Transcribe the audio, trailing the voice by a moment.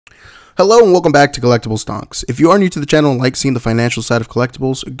Hello and welcome back to Collectible Stonks. If you are new to the channel and like seeing the financial side of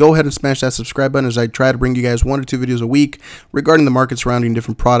collectibles, go ahead and smash that subscribe button as I try to bring you guys 1 or 2 videos a week regarding the market surrounding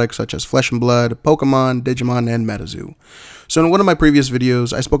different products such as Flesh and Blood, Pokemon, Digimon, and MetaZoo. So in one of my previous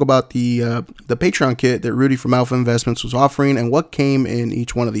videos, I spoke about the Patreon kit that Rudy from Alpha Investments was offering and what came in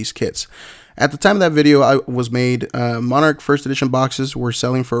each one of these kits. At the time of that video was made, Monarch first edition boxes were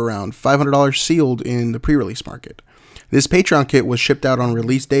selling for around $500 sealed in the pre-release market. This Patreon kit was shipped out on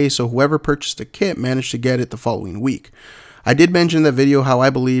release day, so whoever purchased the kit managed to get it the following week. I did mention in that video how I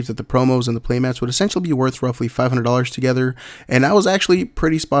believed that the promos and the playmats would essentially be worth roughly $500 together, and I was actually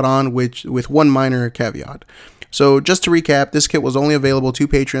pretty spot on with one minor caveat. So just to recap, this kit was only available to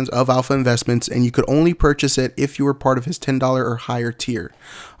patrons of Alpha Investments, and you could only purchase it if you were part of his $10 or higher tier.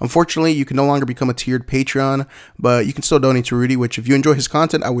 Unfortunately, you can no longer become a tiered Patreon, but you can still donate to Rudy, which if you enjoy his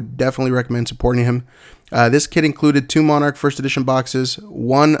content, I would definitely recommend supporting him. This kit included 2 Monarch first edition boxes,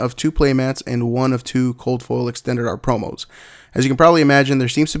 1 of 2 playmats, and 1 of 2 cold foil extended art promos. As you can probably imagine, there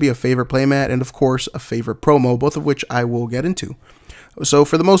seems to be a favorite playmat and of course a favorite promo, both of which I will get into. So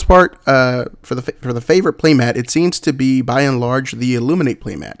for the most part, for the favorite playmat, it seems to be by and large the Illuminate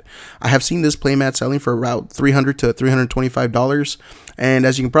playmat. I have seen this playmat selling for around $300 to $325, and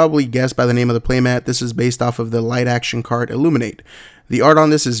as you can probably guess by the name of the playmat, this is based off of the light action card Illuminate. The art on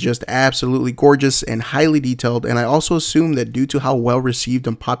this is just absolutely gorgeous and highly detailed, and I also assume that due to how well received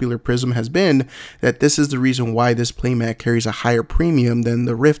and popular Prism has been, that this is the reason why this playmat carries a higher premium than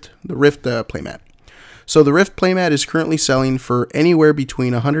the Rift playmat. So the Rift playmat is currently selling for anywhere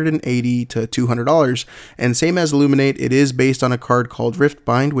between $180 to $200, and same as Illuminate, it is based on a card called Rift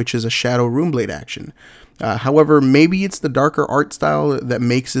Bind, which is a Shadow Runeblade action. However, maybe it's the darker art style that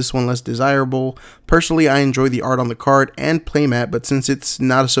makes this one less desirable. Personally, I enjoy the art on the card and playmat, but since it's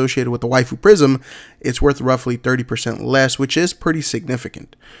not associated with the waifu Prism, it's worth roughly 30% less, which is pretty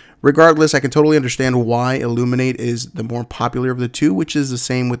significant. Regardless, I can totally understand why Illuminate is the more popular of the two, which is the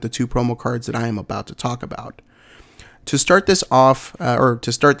same with the 2 promo cards that I am about to talk about. To start this off, or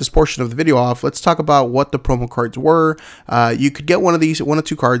to start this portion of the video off, let's talk about what the promo cards were. You could get one of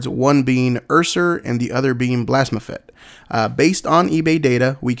 2 cards, one being Urser and the other being Blasmafet. Based on eBay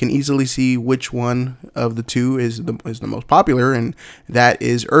data, we can easily see which one of the 2 is the most popular, and that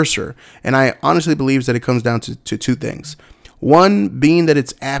is Urser. And I honestly believe that it comes down to 2 things. One being that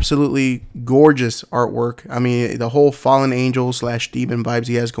it's absolutely gorgeous artwork. I mean, the whole fallen angel / demon vibes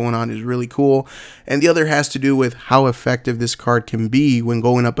he has going on is really cool. And the other has to do with how effective this card can be when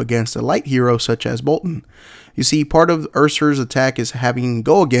going up against a light hero such as Bolton. You see, part of Urser's attack is having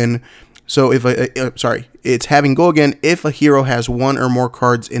go again. So it's having go again if a hero has 1 or more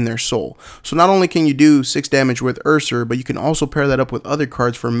cards in their soul. So not only can you do 6 damage with Urser, but you can also pair that up with other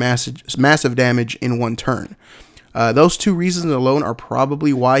cards for massive damage in 1 turn. Those 2 reasons alone are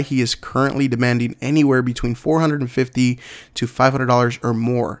probably why he is currently demanding anywhere between $450 to $500 or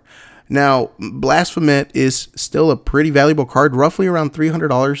more. Now, Blasphemous is still a pretty valuable card, roughly around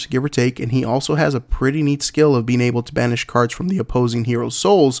 $300, give or take, and he also has a pretty neat skill of being able to banish cards from the opposing hero's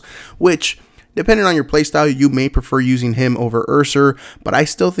souls, which, depending on your playstyle, you may prefer using him over Urser, but I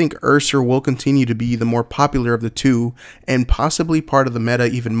still think Urser will continue to be the more popular of the 2, and possibly part of the meta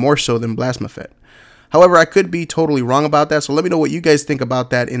even more so than Blasmafet. However, I could be totally wrong about that, so let me know what you guys think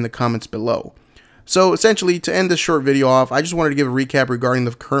about that in the comments below. So essentially, to end this short video off, I just wanted to give a recap regarding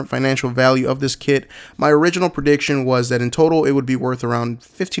the current financial value of this kit. My original prediction was that in total it would be worth around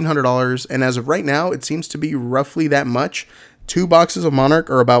 $1,500, and as of right now, it seems to be roughly that much. 2 boxes of Monarch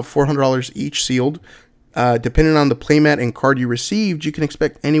are about $400 each sealed. Depending on the playmat and card you received, you can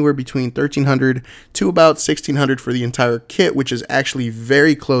expect anywhere between $1,300 to about $1,600 for the entire kit, which is actually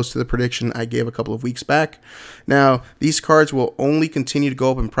very close to the prediction I gave a couple of weeks back. Now, these cards will only continue to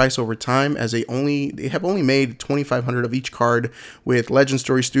go up in price over time, as they have only made 2,500 of each card, with Legend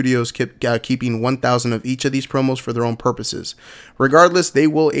Story Studios keeping 1,000 of each of these promos for their own purposes. Regardless, they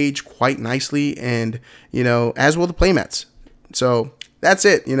will age quite nicely, and as will the playmats. So that's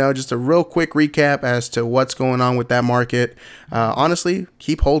it, just a real quick recap as to what's going on with that market. Honestly,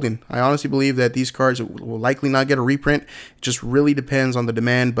 keep holding. I honestly believe that these cards will likely not get a reprint. It just really depends on the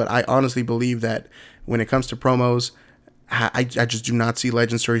demand, but I honestly believe that when it comes to promos, I just do not see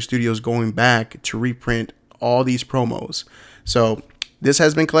Legend Story Studios going back to reprint all these promos. So this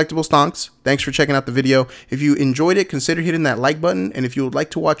has been Collectible Stonks. Thanks for checking out the video. If you enjoyed it, consider hitting that like button, and if you would like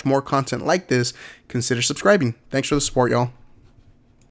to watch more content like this, consider subscribing. Thanks for the support, y'all.